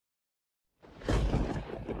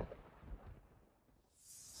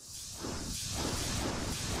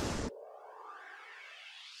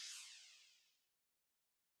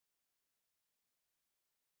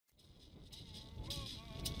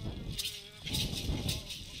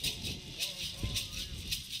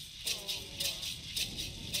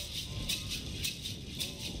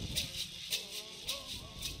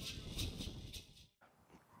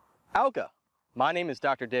Auka. My name is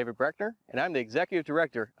Dr. David Breckner, and I'm the Executive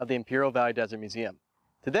Director of the Imperial Valley Desert Museum.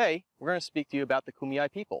 Today, we're going to speak to you about the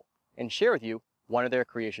Kumeyaay people and share with you one of their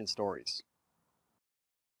creation stories.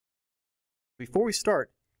 Before we start,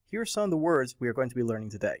 here are some of the words we are going to be learning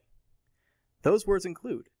today. Those words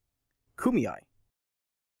include Kumeyaay,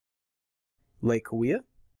 Lake Kauai,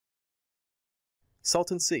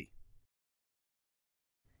 Salton Sea,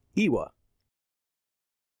 Iwa,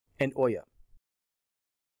 and Oya.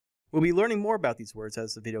 We'll be learning more about these words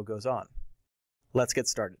as the video goes on. Let's get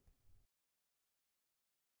started.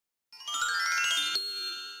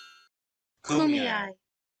 Kumeyaay.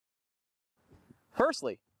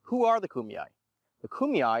 Firstly, who are the Kumeyaay? The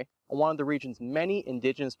Kumeyaay are one of the region's many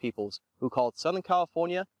indigenous peoples who called Southern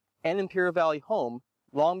California and Imperial Valley home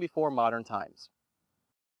long before modern times.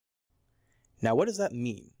 Now, what does that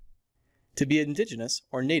mean? To be indigenous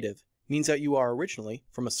or native means that you are originally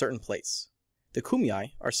from a certain place. The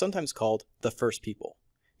Kumeyaay are sometimes called the first people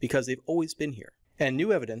because they've always been here, and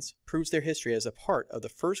new evidence proves their history as a part of the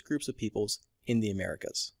first groups of peoples in the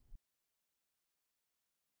Americas.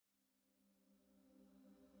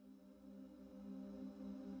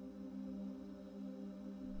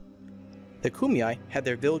 The Kumeyaay had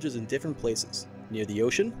their villages in different places, near the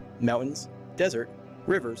ocean, mountains, desert,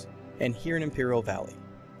 rivers, and here in Imperial Valley,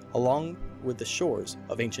 along with the shores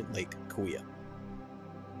of ancient Lake Kauai.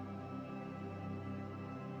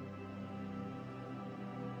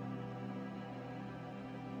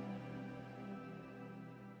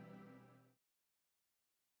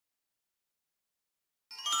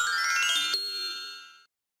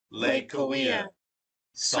 Lake Kauai.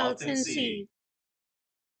 Salton Sea.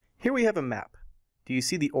 Here we have a map. Do you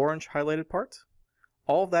see the orange highlighted part?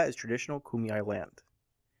 All of that is traditional Kumeyaay land.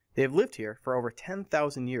 They have lived here for over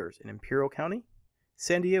 10,000 years in Imperial County,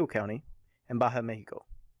 San Diego County, and Baja Mexico,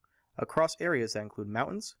 across areas that include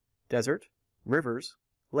mountains, desert, rivers,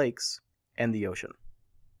 lakes, and the ocean.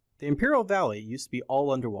 The Imperial Valley used to be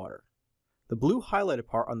all underwater. The blue highlighted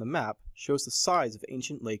part on the map shows the size of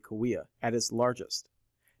ancient Lake Kauai at its largest.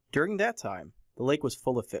 During that time, the lake was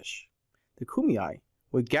full of fish. The Kumeyaay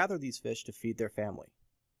would gather these fish to feed their family.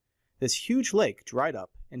 This huge lake dried up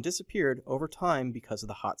and disappeared over time because of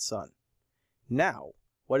the hot sun. Now,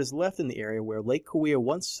 what is left in the area where Lake Kauai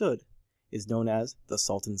once stood is known as the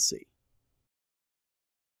Salton Sea.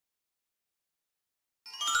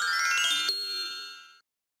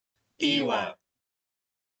 Iwa.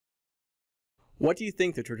 What do you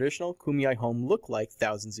think the traditional Kumeyaay home looked like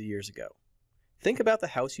thousands of years ago? Think about the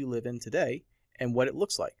house you live in today and what it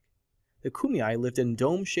looks like. The Kumeyaay lived in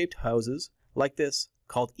dome-shaped houses like this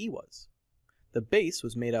called iwas. The base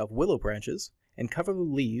was made out of willow branches and covered with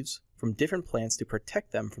leaves from different plants to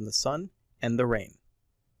protect them from the sun and the rain.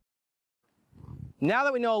 Now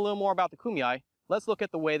that we know a little more about the Kumeyaay, let's look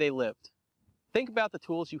at the way they lived. Think about the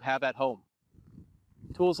tools you have at home.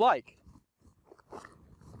 Tools like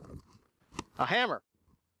a hammer,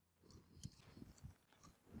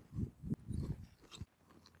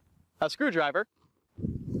 a screwdriver,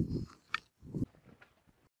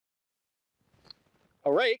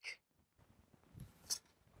 a rake,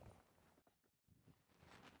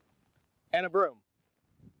 and a broom.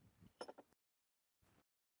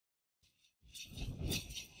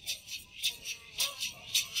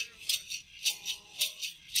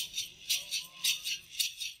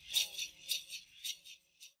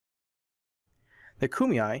 The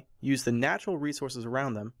Kumeyaay used the natural resources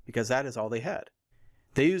around them because that is all they had.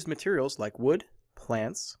 They used materials like wood,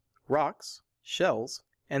 plants, rocks, shells,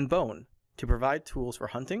 and bone to provide tools for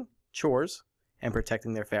hunting, chores, and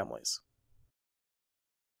protecting their families.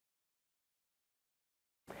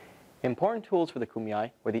 Important tools for the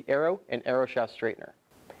Kumeyaay were the arrow and arrow shaft straightener.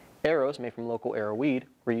 Arrows made from local arrow weed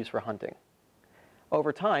were used for hunting.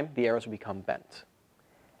 Over time, the arrows would become bent.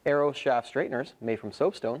 Arrow shaft straighteners made from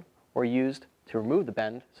soapstone were used to remove the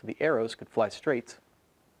bend so the arrows could fly straight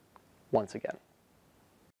once again.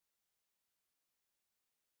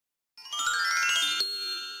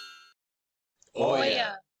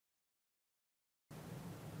 Oya.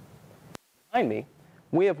 Behind me,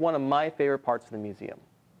 we have one of my favorite parts of the museum.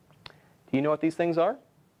 Do you know what these things are?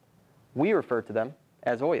 We refer to them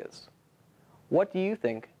as oyas. What do you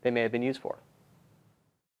think they may have been used for?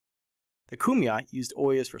 The Kumeyaay used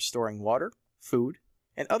oyas for storing water, food,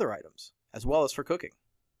 and other items, as well as for cooking.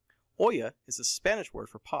 Oya is a Spanish word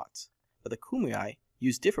for pots, but the Kumeyaay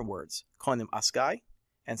used different words, calling them askai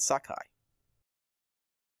and sakai.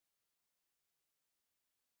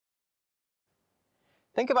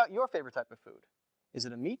 Think about your favorite type of food. Is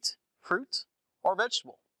it a meat, fruit, or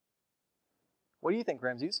vegetable? What do you think,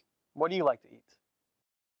 Ramses? What do you like to eat?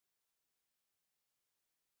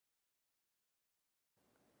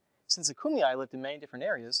 Since the Kumeyaay lived in many different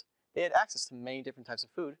areas, they had access to many different types of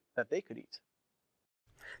food that they could eat.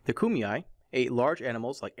 The Kumeyaay ate large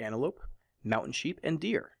animals like antelope, mountain sheep, and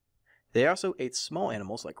deer. They also ate small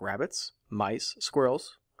animals like rabbits, mice,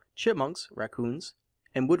 squirrels, chipmunks, raccoons,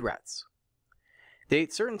 and wood rats. They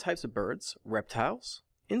ate certain types of birds, reptiles,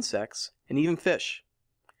 insects, and even fish.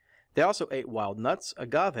 They also ate wild nuts,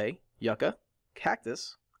 agave, yucca,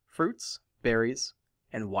 cactus, fruits, berries,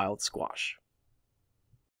 and wild squash.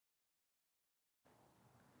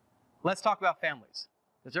 Let's talk about families.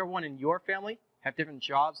 Does everyone in your family have different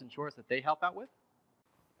jobs and chores that they help out with?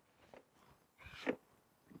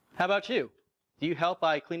 How about you? Do you help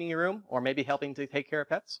by cleaning your room or maybe helping to take care of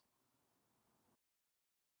pets?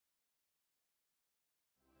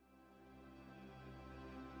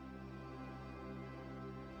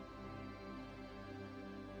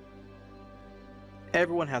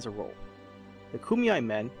 Everyone has a role. The Kumeyaay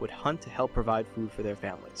men would hunt to help provide food for their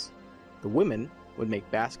families. The women would make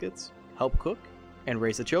baskets, help cook, and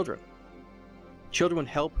raise the children. Children would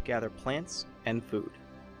help gather plants and food.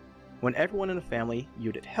 When everyone in a family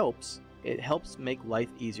unit helps, it helps make life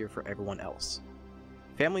easier for everyone else.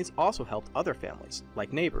 Families also helped other families,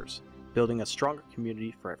 like neighbors, building a stronger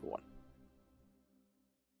community for everyone.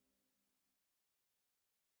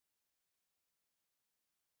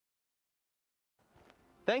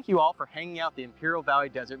 Thank you all for hanging out at the Imperial Valley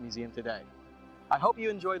Desert Museum today. I hope you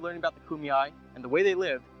enjoyed learning about the Kumeyaay and the way they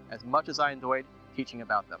lived as much as I enjoyed teaching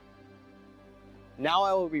about them. Now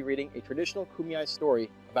I will be reading a traditional Kumeyaay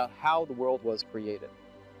story about how the world was created.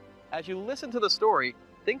 As you listen to the story,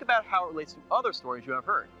 think about how it relates to other stories you have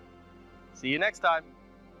heard. See you next time.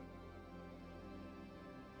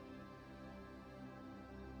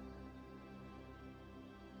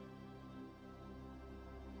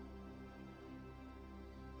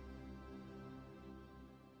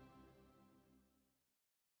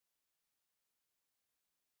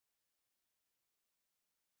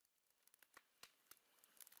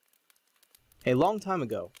 A long time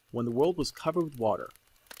ago, when the world was covered with water,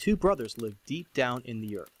 two brothers lived deep down in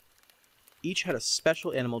the earth. Each had a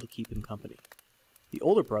special animal to keep him company. The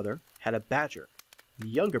older brother had a badger, and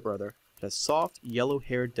the younger brother had a soft,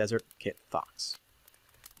 yellow-haired desert kit fox.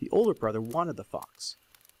 The older brother wanted the fox,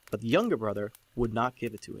 but the younger brother would not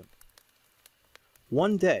give it to him.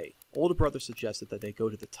 One day, older brother suggested that they go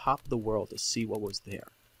to the top of the world to see what was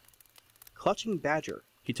there. Clutching Badger,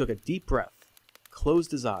 he took a deep breath,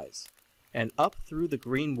 closed his eyes, and up through the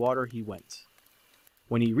green water he went.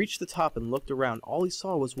 When he reached the top and looked around, all he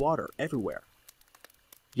saw was water everywhere.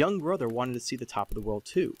 Young brother wanted to see the top of the world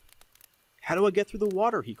too. "How do I get through the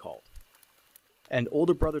water?" he called. And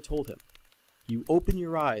older brother told him, "You open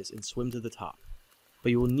your eyes and swim to the top,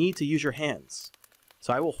 but you will need to use your hands,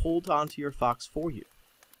 so I will hold on to your fox for you."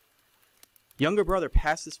 Younger brother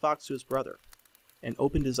passed his fox to his brother, and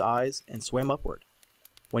opened his eyes and swam upward.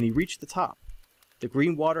 When he reached the top, the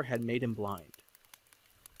green water had made him blind.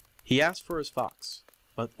 He asked for his fox,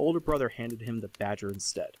 but older brother handed him the badger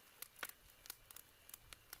instead.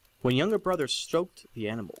 When younger brother stroked the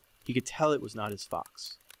animal, he could tell it was not his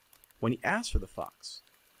fox. When he asked for the fox,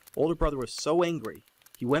 older brother was so angry,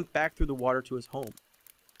 he went back through the water to his home.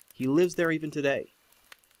 He lives there even today.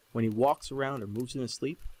 When he walks around or moves in his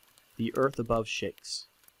sleep, the earth above shakes.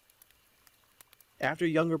 After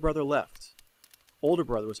younger brother left, older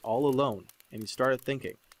brother was all alone, and he started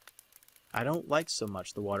thinking, "I don't like so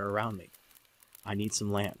much the water around me. I need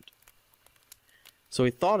some land." So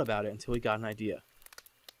he thought about it until he got an idea.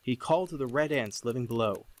 He called to the red ants living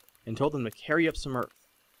below and told them to carry up some earth.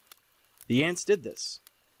 The ants did this,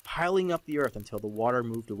 piling up the earth until the water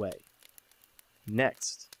moved away.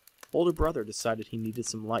 Next, older brother decided he needed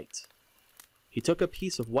some light. He took a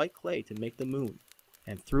piece of white clay to make the moon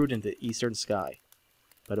and threw it into the eastern sky,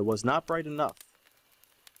 but it was not bright enough.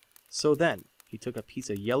 So then, he took a piece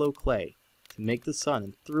of yellow clay to make the sun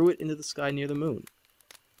and threw it into the sky near the moon,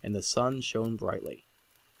 and the sun shone brightly.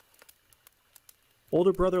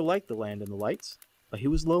 Older brother liked the land and the lights, but he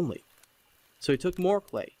was lonely. So he took more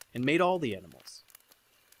clay and made all the animals.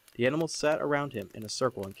 The animals sat around him in a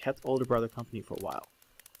circle and kept older brother company for a while,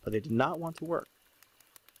 but they did not want to work.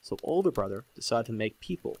 So older brother decided to make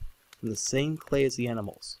people from the same clay as the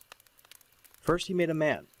animals. First he made a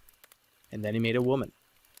man, and then he made a woman.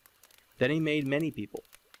 Then he made many people,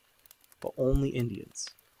 but only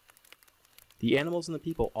Indians. The animals and the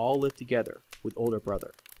people all lived together with older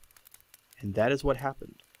brother. And that is what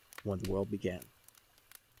happened when the world began.